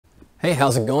Hey,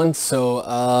 how's it going?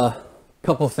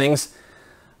 Couple things.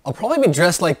 I'll probably be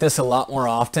dressed like this a lot more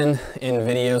often in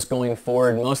videos going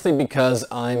forward, mostly because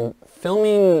I'm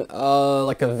filming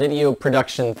like a video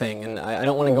production thing, and I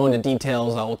don't want to go into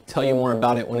details. I'll tell you more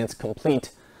about it when it's complete.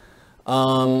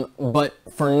 But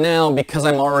for now, because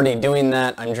I'm already doing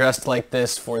that, I'm dressed like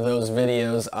this for those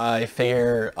videos. I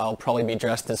figure I'll probably be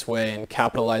dressed this way and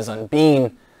capitalize on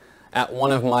being at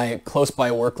one of my close by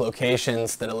work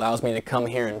locations that allows me to come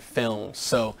here and film.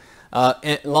 So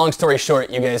long story short,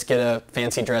 you guys get a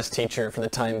fancy dress teacher for the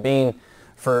time being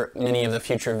for many of the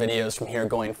future videos from here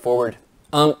going forward.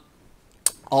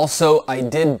 Also, I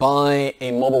did buy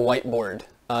a mobile whiteboard.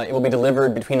 It will be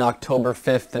delivered between October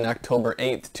 5th and October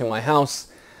 8th to my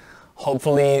house.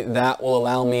 Hopefully that will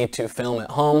allow me to film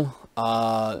at home,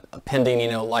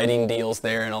 pending, lighting deals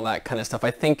there and all that kind of stuff. I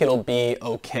think it'll be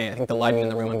okay. I think the lighting in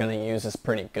the room I'm going to use is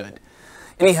pretty good.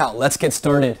 Anyhow, let's get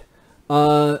started.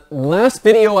 Last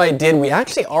video I did, we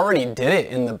actually already did it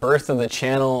in the birth of the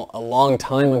channel a long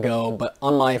time ago, but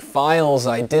on my files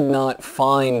I did not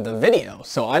find the video,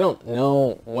 so I don't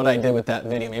know what I did with that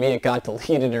video. Maybe it got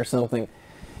deleted or something.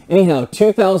 Anyhow,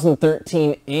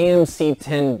 2013 AMC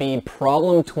 10B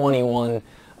problem 21.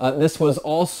 This was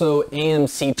also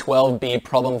AMC 12B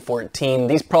problem 14.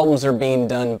 These problems are being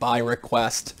done by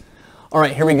request. All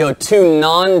right, here we go. To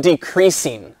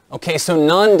non-decreasing. Okay, so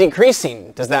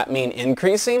non-decreasing, does that mean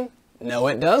increasing? No,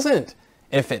 it doesn't.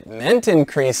 If it meant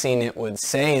increasing, it would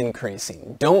say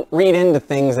increasing. Don't read into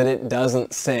things that it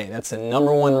doesn't say. That's the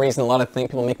 #1 reason a lot of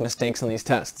people make mistakes on these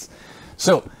tests.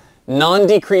 So,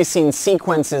 non-decreasing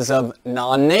sequences of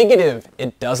non-negative.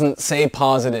 It doesn't say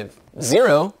positive.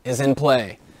 0 is in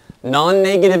play.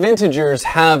 Non-negative integers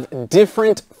have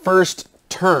different first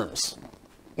terms.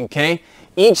 Okay?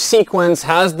 Each sequence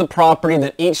has the property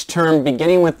that each term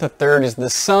beginning with the third is the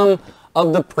sum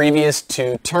of the previous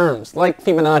two terms, like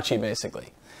Fibonacci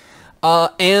basically.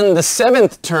 And the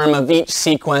seventh term of each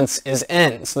sequence is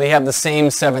n, so they have the same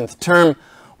seventh term.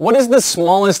 What is the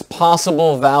smallest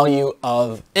possible value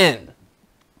of n?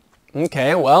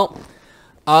 Okay, well,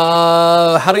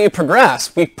 how do you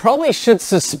progress? We probably should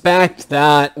suspect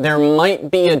that there might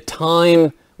be a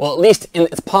time, well, at least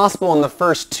it's possible in the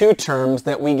first two terms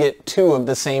that we get two of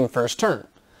the same first term.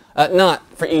 Not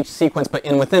for each sequence, but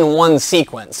within one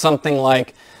sequence, something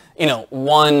like,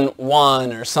 1,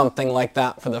 1, or something like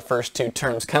that for the first two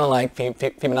terms, kind of like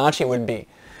Fibonacci would be.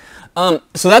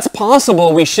 So that's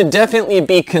possible. We should definitely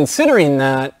be considering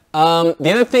that.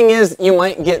 The other thing is you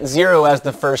might get 0 as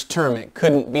the first term. It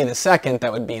couldn't be the second.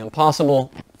 That would be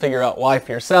impossible. Figure out why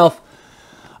for yourself.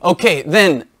 Okay,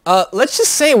 then let's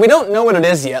just say we don't know what it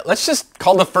is yet. Let's just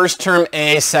call the first term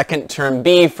A, second term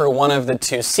B for one of the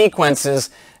two sequences,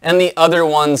 and the other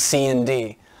one C and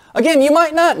D. Again, you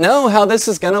might not know how this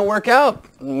is going to work out.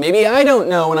 Maybe I don't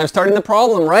know when I'm starting the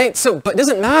problem, right? But it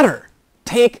doesn't matter.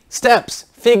 Take steps.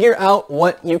 Figure out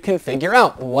what you can figure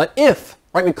out. What if?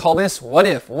 Right, we call this what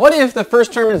if. What if the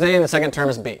first term is A and the second term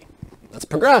is B? Let's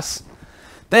progress.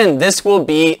 Then this will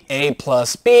be A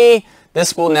plus B.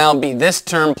 This will now be this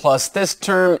term plus this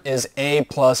term is A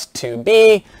plus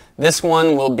 2B. This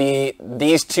one will be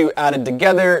these two added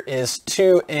together is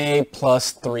 2A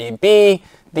plus 3B.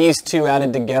 These two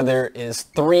added together is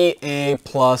 3A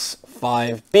plus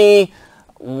 5B.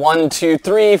 1, 2,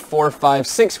 3, 4, 5,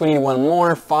 6. We need one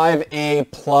more.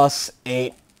 5A plus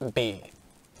 8B.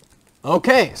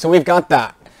 Okay, so we've got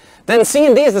that. Then C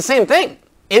and D is the same thing.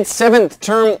 Its seventh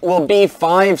term will be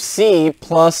 5C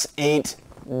plus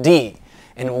 8D.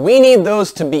 And we need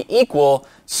those to be equal,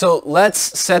 so let's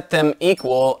set them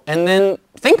equal and then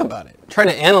think about it. Try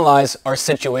to analyze our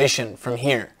situation from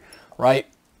here, right?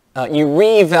 You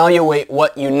reevaluate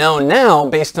what you know now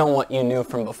based on what you knew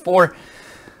from before.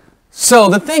 So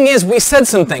the thing is, we said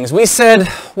some things. We said,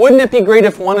 wouldn't it be great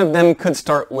if one of them could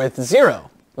start with 0?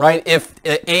 Right? If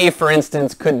A, for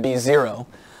instance, could be 0,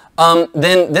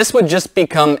 then this would just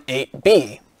become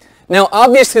 8B. Now,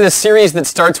 obviously, the series that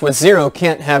starts with 0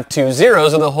 can't have two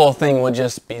zeros, or the whole thing would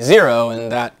just be 0, and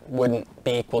that wouldn't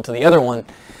be equal to the other one.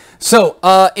 So,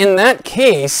 in that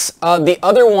case, the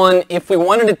other one, if we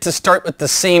wanted it to start with the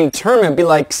same term, it would be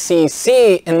like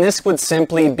CC, and this would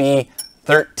simply be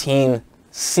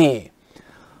 13C.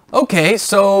 Okay,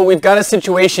 so we've got a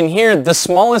situation here. The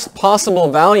smallest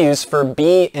possible values for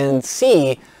B and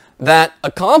C that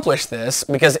accomplish this,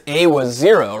 because A was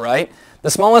 0, right?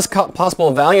 The smallest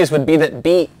possible values would be that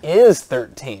B is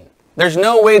 13. There's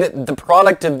no way that the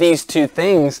product of these two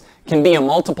things can be a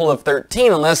multiple of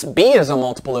 13 unless B is a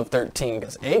multiple of 13,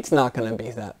 because 8's not going to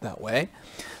be that way.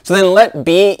 So then let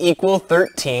B equal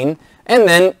 13, And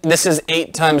then this is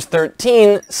 8 times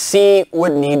 13. C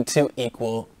would need to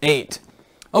equal 8.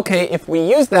 Okay, if we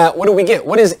use that, what do we get?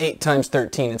 What is 8 times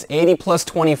 13? It's 80 plus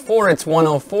 24. It's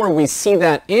 104. We see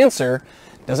that answer.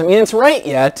 Doesn't mean it's right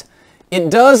yet. It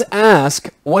does ask,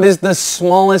 what is the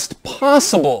smallest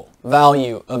possible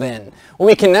value of n? Well,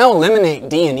 we can now eliminate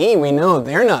D and E. We know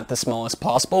they're not the smallest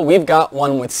possible. We've got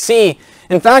one with C.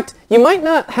 In fact, you might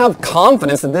not have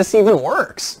confidence that this even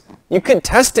works. You could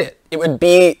test it. It would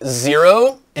be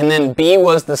 0, and then B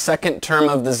was the second term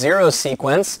of the 0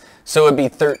 sequence, so it would be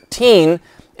 13,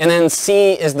 and then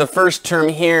C is the first term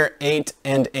here, 8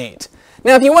 and 8.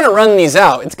 Now, if you want to run these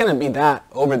out, it's going to be that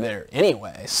over there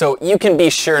anyway. So you can be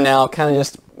sure now, kind of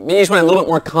just, you just want a little bit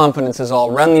more confidence is all.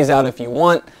 Run these out if you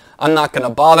want. I'm not going to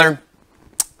bother.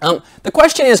 The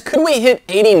question is, could we hit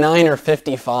 89 or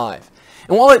 55?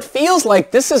 And while it feels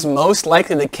like this is most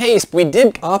likely the case, we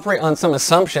did operate on some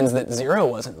assumptions that 0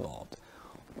 was involved.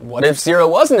 What if 0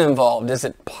 wasn't involved? Is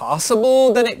it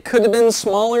possible that it could have been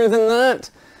smaller than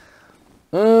that?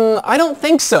 I don't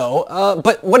think so,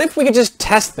 but what if we could just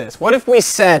test this? What if we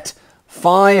set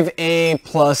 5a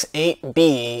plus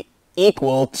 8b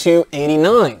equal to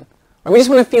 89? We just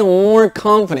want to feel more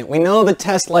confident. We know the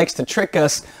test likes to trick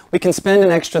us. We can spend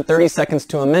an extra 30 seconds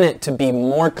to a minute to be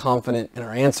more confident in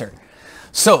our answer.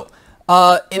 So,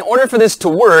 in order for this to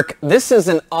work, this is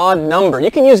an odd number.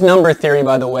 You can use number theory,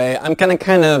 by the way. I'm going to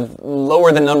kind of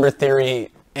lower the number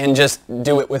theory and just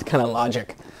do it with kind of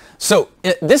logic. So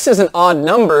if this is an odd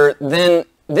number, then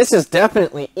this is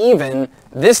definitely even.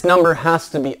 This number has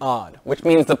to be odd, which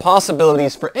means the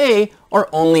possibilities for A are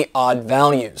only odd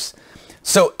values.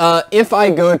 So if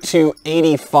I go to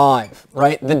 85,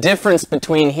 right, the difference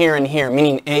between here and here,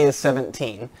 meaning A is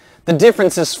 17, the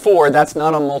difference is 4, that's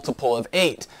not a multiple of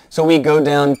 8. So we go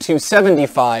down to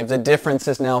 75, the difference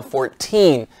is now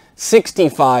 14.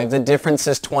 65, the difference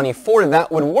is 24,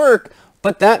 that would work,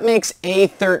 but that makes A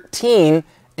 13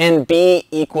 and B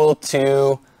equal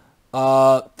to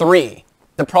 3.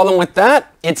 The problem with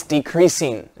that, it's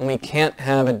decreasing, and we can't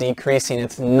have a decreasing,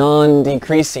 it's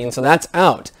non-decreasing, so that's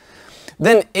out.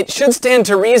 Then it should stand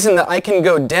to reason that I can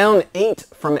go down 8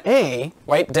 from A,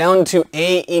 right, down to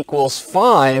A equals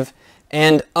 5,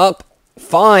 and up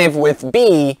 5 with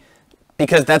B,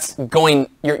 because that's going,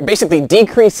 you're basically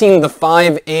decreasing the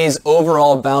 5A's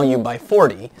overall value by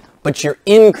 40, but you're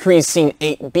increasing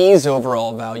 8B's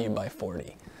overall value by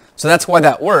 40. So that's why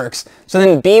that works. So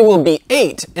then B will be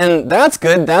 8, and that's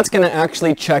good. That's going to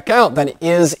actually check out. That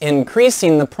is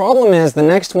increasing. The problem is the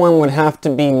next one would have to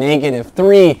be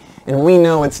 -3, and we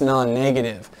know it's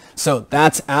non-negative. So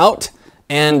that's out,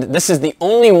 and this is the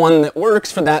only one that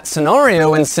works for that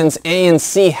scenario, and since A and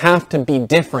C have to be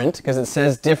different, because it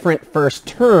says different first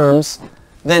terms,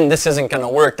 then this isn't going to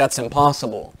work. That's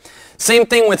impossible. Same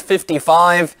thing with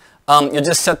 55. You'll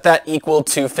just set that equal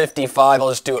to 55. I'll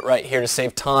just do it right here to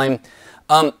save time.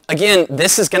 Again,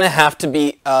 this is going to have to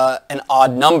be an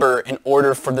odd number in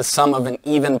order for the sum of an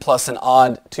even plus an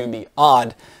odd to be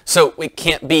odd. So it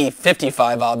can't be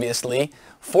 55, obviously.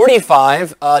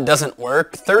 45 doesn't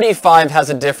work. 35 has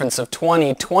a difference of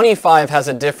 20. 25 has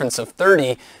a difference of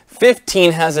 30.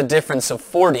 15 has a difference of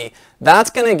 40. That's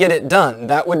going to get it done.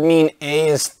 That would mean A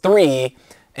is 3.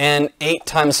 And 8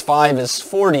 times 5 is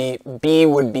 40, B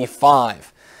would be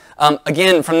 5.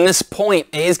 Again, from this point,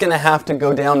 A is going to have to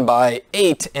go down by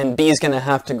 8, and B is going to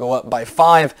have to go up by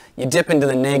 5. You dip into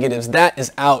the negatives, that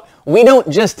is out. We don't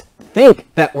just think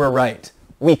that we're right.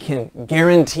 We can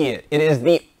guarantee it. It is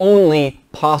the only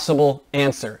possible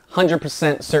answer.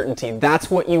 100% certainty.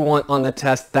 That's what you want on the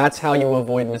test. That's how you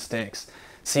avoid mistakes.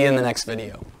 See you in the next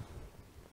video.